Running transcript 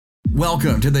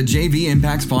Welcome to the JV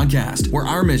Impacts Podcast, where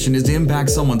our mission is to impact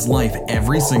someone's life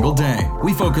every single day.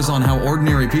 We focus on how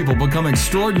ordinary people become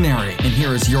extraordinary. And here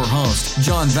is your host,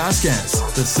 John Vasquez,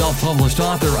 the self-published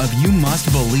author of You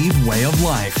Must Believe Way of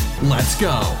Life. Let's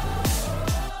go.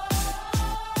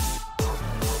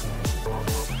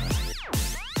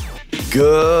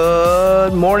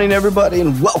 Good morning, everybody,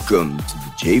 and welcome to the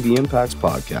JV Impacts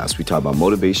Podcast. We talk about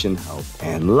motivation, health,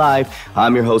 and life.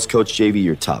 I'm your host, Coach JV,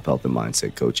 your top health and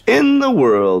mindset coach in the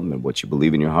world. And what you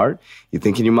believe in your heart, you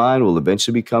think in your mind, will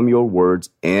eventually become your words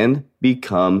and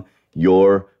become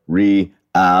your reality.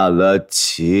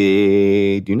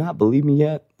 Do you not believe me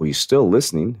yet? Well, you're still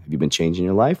listening. Have you been changing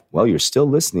your life? Well, you're still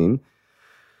listening.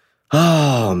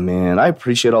 Oh, man, I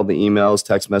appreciate all the emails,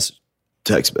 text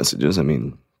messages. I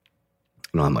mean,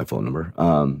 you don't have my phone number.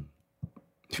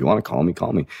 If you want to call me,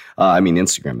 call me.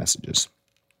 Instagram messages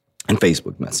and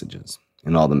Facebook messages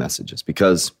and all the messages.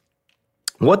 Because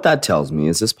what that tells me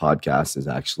is this podcast is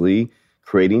actually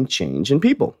creating change in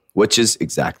people, which is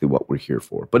exactly what we're here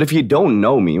for. But if you don't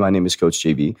know me, my name is Coach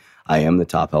JV. I am the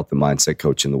top health and mindset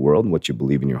coach in the world. And what you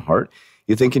believe in your heart,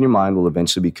 you think in your mind, will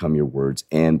eventually become your words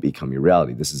and become your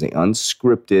reality. This is an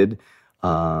unscripted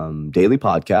daily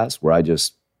podcast where I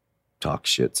just talk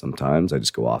shit sometimes. I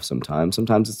just go off sometimes.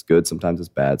 Sometimes it's good. Sometimes it's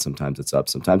bad. Sometimes it's up.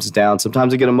 Sometimes it's down.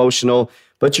 Sometimes I get emotional.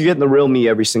 But you're getting the real me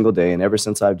every single day. And ever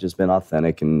since I've just been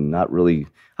authentic and not really,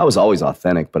 I was always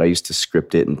authentic, but I used to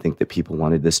script it and think that people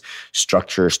wanted this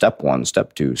structure, step 1,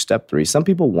 step 2, step 3. Some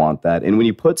people want that. And when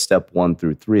you put step 1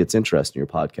 through 3, it's interesting. Your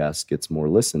podcast gets more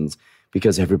listens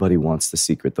because everybody wants the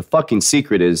secret. The fucking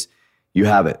secret is you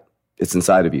have it. It's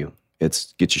inside of you.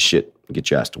 It's get your shit, get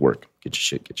your ass to work. Get your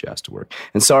shit, get your ass to work.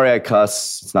 And sorry I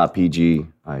cuss. It's not PG.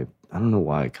 I don't know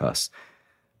why I cuss.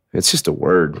 It's just a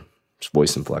word. It's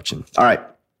voice inflection. All right.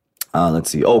 Let's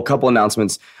see. A couple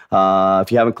announcements.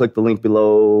 If you haven't clicked the link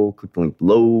below, click the link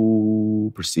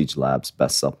below. Prestige Labs,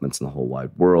 best supplements in the whole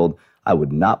wide world. I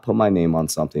would not put my name on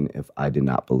something if I did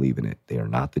not believe in it. They are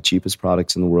not the cheapest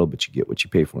products in the world, but you get what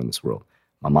you pay for in this world.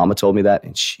 My mama told me that,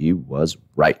 and she was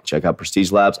right. Check out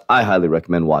Prestige Labs. I highly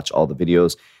recommend watch all the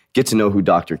videos. Get to know who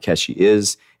Dr. Keshi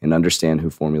is and understand who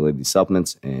formulated these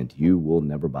supplements, and you will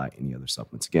never buy any other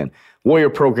supplements again. Warrior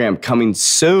Program coming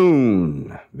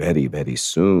soon. Very, very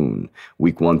soon.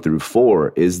 Week 1 through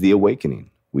 4 is the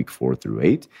Awakening. Week 4 through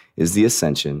 8 is the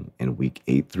Ascension, and week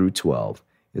 8 through 12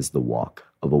 is the Walk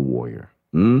of a Warrior.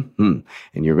 And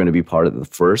you're going to be part of the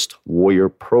first Warrior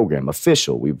Program.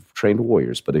 Official. We've trained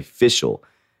warriors, but official,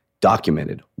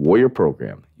 documented Warrior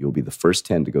Program. You'll be the first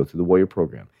 10 to go through the Warrior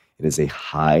Program. It is a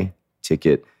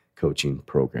high-ticket coaching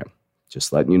program.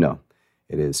 Just letting you know.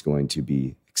 It is going to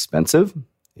be expensive.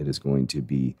 It is going to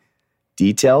be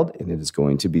detailed. And it is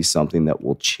going to be something that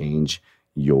will change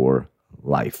your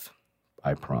life.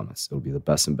 I promise. It'll be the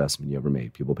best investment you ever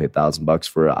made. People pay $1,000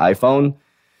 for an iPhone,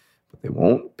 but they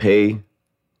won't pay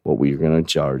what we're going to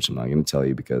charge. I'm not going to tell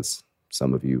you because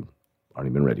some of you aren't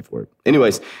even ready for it.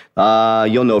 Anyways,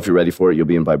 you'll know if you're ready for it. You'll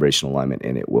be in vibrational alignment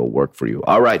and it will work for you.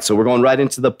 All right, so we're going right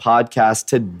into the podcast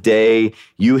today.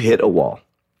 You hit a wall.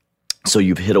 So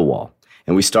you've hit a wall.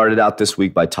 And we started out this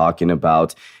week by talking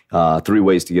about 3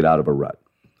 ways to get out of a rut.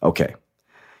 Okay,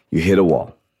 you hit a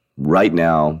wall. Right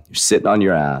now, you're sitting on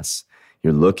your ass.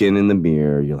 You're looking in the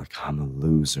mirror. You're like, I'm a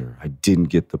loser. I didn't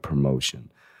get the promotion.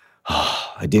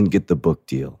 Oh, I didn't get the book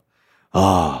deal.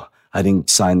 Oh, I didn't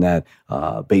sign that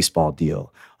baseball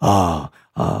deal. Oh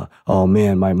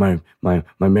man, my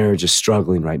marriage is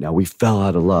struggling right now. We fell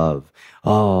out of love.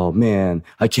 Oh man,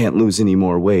 I can't lose any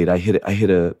more weight. I hit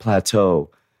a plateau.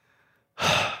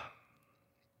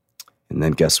 And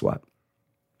then guess what?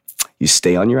 You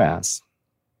stay on your ass.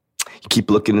 You keep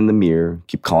looking in the mirror,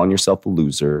 keep calling yourself a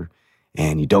loser,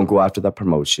 and you don't go after that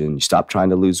promotion. You stop trying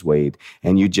to lose weight,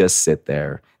 and you just sit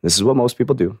there. This is what most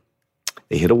people do.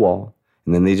 They hit a wall.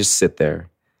 And then they just sit there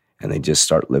and they just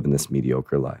start living this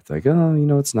mediocre life. Like,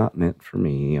 oh, it's not meant for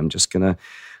me. I'm just going to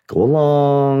go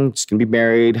along, just going to be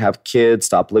married, have kids,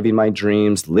 stop living my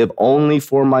dreams, live only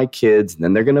for my kids. And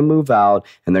then they're going to move out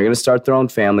and they're going to start their own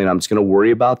family. And I'm just going to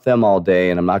worry about them all day.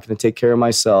 And I'm not going to take care of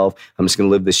myself. I'm just going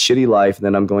to live this shitty life. And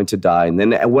then I'm going to die. And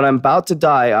then when I'm about to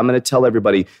die, I'm going to tell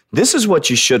everybody, this is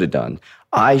what you should have done.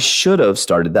 I should have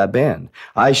started that band.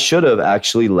 I should have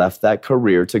actually left that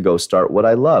career to go start what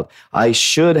I love. I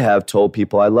should have told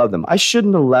people I love them. I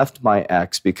shouldn't have left my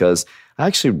ex because I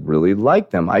actually really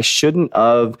like them. I shouldn't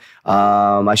have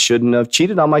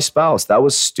cheated on my spouse. That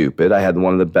was stupid. I had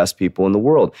one of the best people in the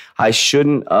world. I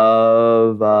shouldn't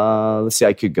have,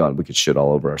 I could go on. We could shit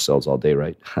all over ourselves all day,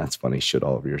 right? That's funny, shit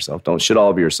all over yourself. Don't shit all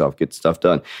over yourself. Get stuff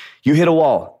done. You hit a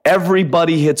wall.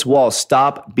 Everybody hits walls.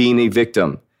 Stop being a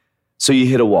victim. So you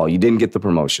hit a wall. You didn't get the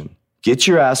promotion. Get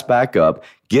your ass back up.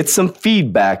 Get some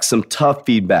feedback, some tough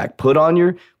feedback. Put on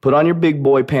your big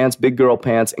boy pants, big girl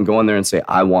pants, and go in there and say,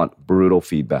 I want brutal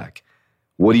feedback.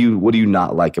 What do you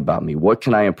not like about me? What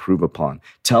can I improve upon?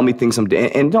 Tell me things I'm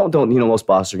doing. And don't, most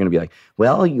bosses are going to be like,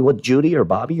 well, Judy or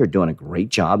Bobby, you're doing a great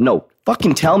job. No,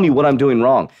 fucking tell me what I'm doing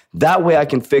wrong. That way I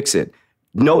can fix it.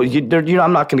 No,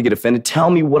 I'm not going to get offended. Tell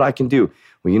me what I can do.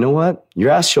 Well, you know what? Your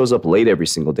ass shows up late every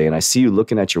single day, and I see you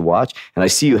looking at your watch, and I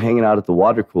see you hanging out at the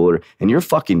water cooler, and you're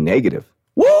fucking negative.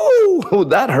 Woo!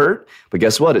 That hurt. But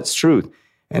guess what? It's truth.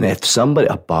 And if somebody,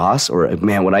 a boss or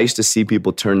when I used to see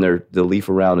people turn the leaf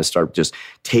around and start just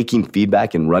taking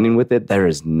feedback and running with it, there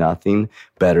is nothing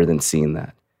better than seeing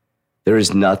that. There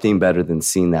is nothing better than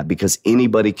seeing that, because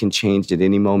anybody can change at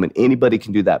any moment. Anybody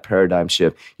can do that paradigm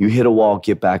shift. You hit a wall,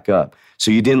 get back up. So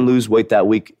you didn't lose weight that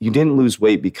week. You didn't lose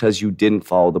weight because you didn't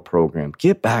follow the program.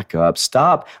 Get back up.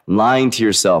 Stop lying to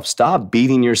yourself. Stop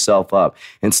beating yourself up.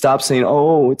 And stop saying,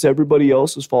 oh, it's everybody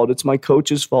else's fault. It's my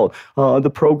coach's fault. The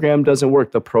program doesn't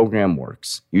work. The program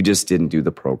works. You just didn't do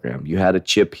the program. You had a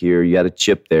chip here. You had a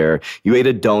chip there. You ate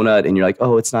a donut and you're like,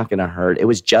 oh, it's not going to hurt. It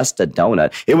was just a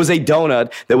donut. It was a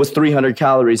donut that was 300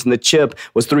 calories and the chip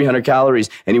was 300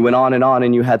 calories. And you went on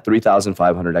and you had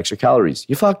 3,500 extra calories.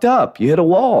 You fucked up. You hit a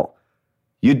wall.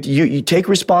 You take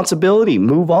responsibility,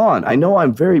 move on. I know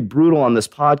I'm very brutal on this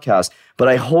podcast, but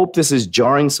I hope this is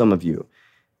jarring some of you.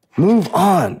 Move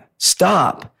on.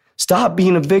 Stop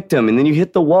being a victim. And then you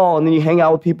hit the wall, and then you hang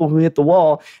out with people who hit the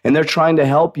wall, and they're trying to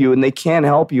help you, and they can't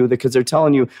help you because they're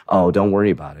telling you, oh, don't worry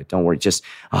about it. Don't worry. Just,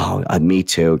 me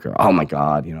too, girl. Oh my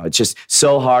God. It's just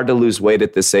so hard to lose weight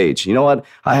at this age. You know what?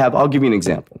 I'll give you an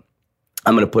example.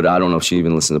 I'm going to put, I don't know if she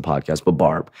even listens to the podcast, but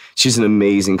Barb, she's an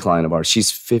amazing client of ours. She's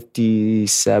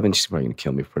 57. She's probably going to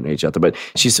kill me for an age out there, but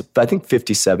she's, I think,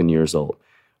 57 years old.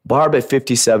 Barb at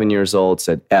 57 years old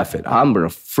said, F it.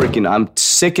 I'm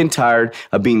sick and tired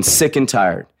of being sick and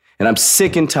tired. And I'm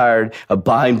sick and tired of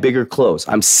buying bigger clothes.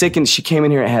 She came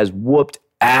in here and has whooped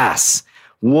ass.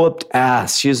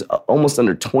 She is almost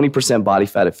under 20% body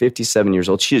fat at 57 years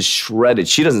old. She is shredded.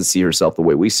 She doesn't see herself the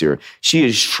way we see her. She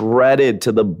is shredded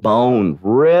to the bone,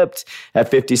 ripped at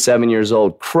 57 years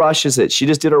old, crushes it. She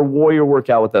just did her warrior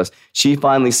workout with us. She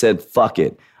finally said, fuck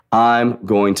it. I'm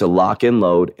going to lock and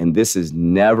load, and this is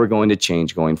never going to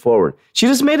change going forward. She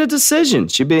just made a decision.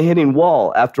 She'd been hitting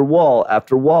wall after wall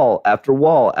after wall after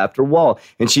wall after wall,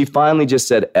 and she finally just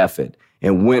said, F it,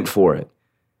 and went for it.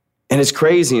 And it's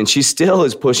crazy, and she still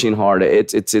is pushing hard.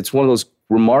 It's one of those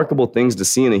remarkable things to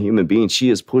see in a human being. She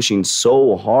is pushing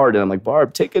so hard, and I'm like,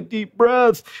 Barb, take a deep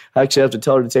breath. I actually have to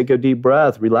tell her to take a deep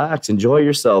breath, relax, enjoy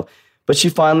yourself. But she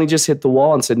finally just hit the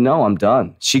wall and said, no, I'm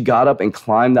done. She got up and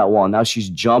climbed that wall. Now she's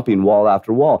jumping wall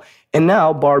after wall. And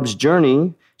now Barb's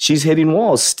journey, she's hitting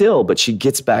walls still, but she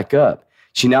gets back up.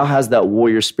 She now has that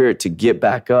warrior spirit to get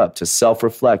back up, to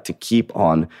self-reflect, to keep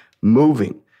on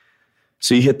moving.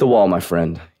 So you hit the wall, my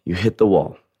friend. You hit the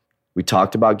wall. We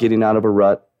talked about getting out of a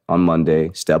rut on Monday.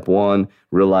 Step 1,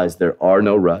 realize there are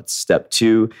no ruts. Step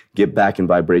 2, get back in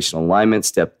vibrational alignment.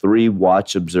 Step 3,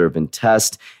 watch, observe, and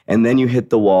test. And then you hit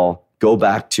the wall. Go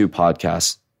back to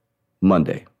podcast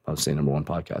Monday. I was saying number 1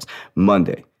 podcast.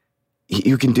 Monday.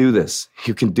 You can do this.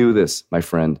 You can do this, my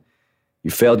friend.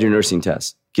 You failed your nursing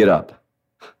test. Get up.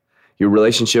 Your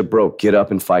relationship broke. Get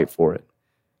up and fight for it.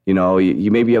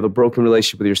 You maybe have a broken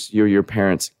relationship with your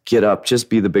parents. Get up. Just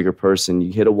be the bigger person.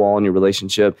 You hit a wall in your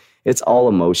relationship. It's all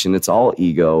emotion. It's all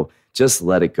ego. Just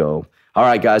let it go. All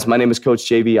right, guys. My name is Coach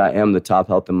JV. I am the top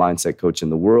health and mindset coach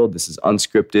in the world. This is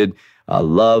unscripted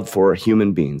love for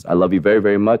human beings. I love you very,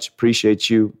 very much. Appreciate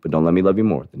you, but don't let me love you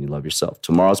more than you love yourself.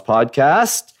 Tomorrow's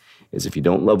podcast is If You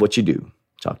Don't Love What You Do.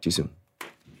 Talk to you soon.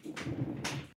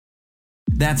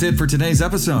 That's it for today's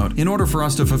episode. In order for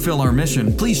us to fulfill our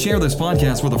mission, please share this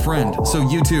podcast with a friend so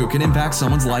you too can impact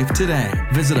someone's life today.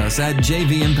 Visit us at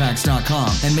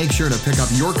jvimpacts.com and make sure to pick up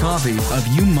your copy of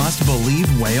You Must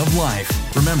Believe Way of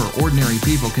Life. Remember, ordinary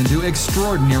people can do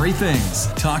extraordinary things.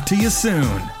 Talk to you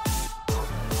soon.